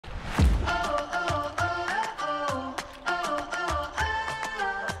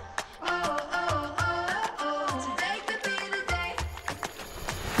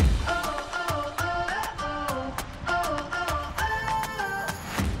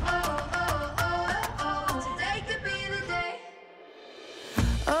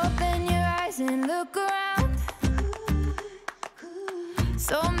look around,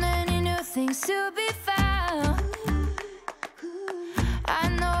 so many new things to be found. I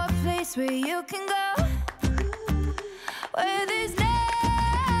know a place where you can go, where there's no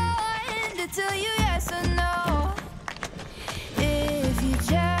one to tell you yes or no. If you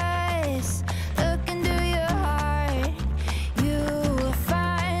just look into your heart, you will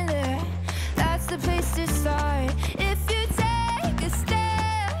find her. That's the place to start. If you take a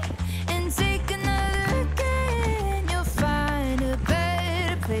step and take another again, you'll find a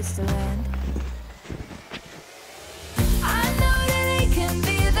better place to land. I know that it can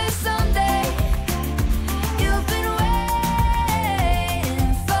be there someday. You've been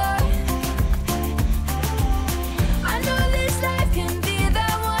waiting for. I know this life can be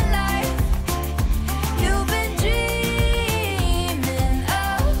that one life you've been dreaming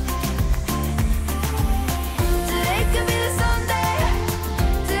of. Today could be the someday.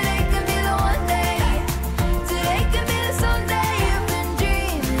 Today could be the one day. Today could be the someday you've been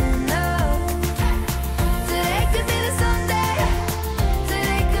dreaming of. Today could be the someday.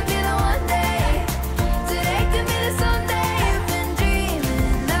 Today could be the one day. Today could be the someday you've been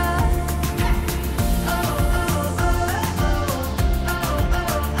dreaming of. Oh, oh, oh, oh,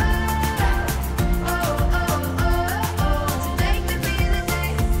 oh, oh, oh, oh. Today could be the day.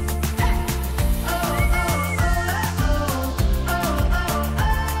 Oh, oh, oh, oh,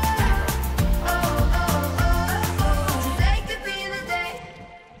 oh, oh. Today could be the day.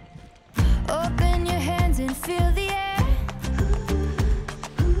 Open your hands and feel the air,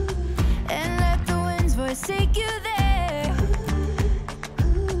 and let the wind's voice take you there.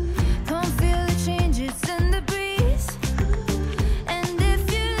 Come feel the change, it's in the breeze. And if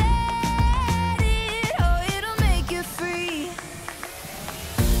you let it, oh, it'll make you free.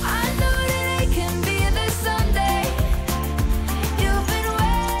 I know that it can be there someday. You've been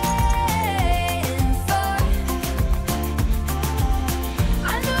waiting for.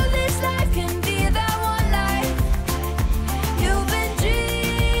 I know this life can be that one life you've been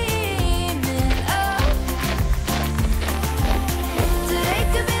dreaming of. Today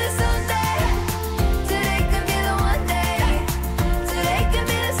could be the someday. Today could be the one day. Today could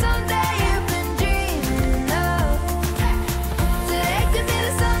be the someday you've been dreaming of. Today could be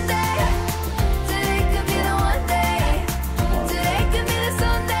the someday. Today could be the one day. Today could be the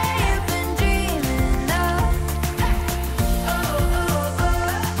someday you've been dreaming of. Oh, oh,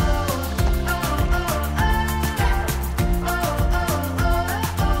 oh, oh, oh, oh, oh,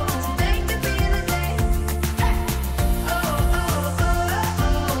 oh. Today could be the day. Oh, oh,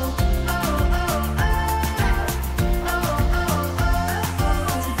 oh,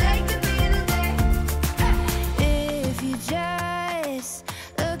 oh, today could be the day. If you just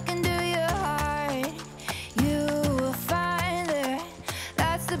look into your heart, you will find her.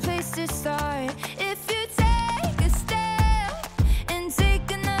 That's the place to start. If you take a step and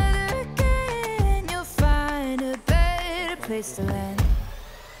take another again, you'll find a better place to land.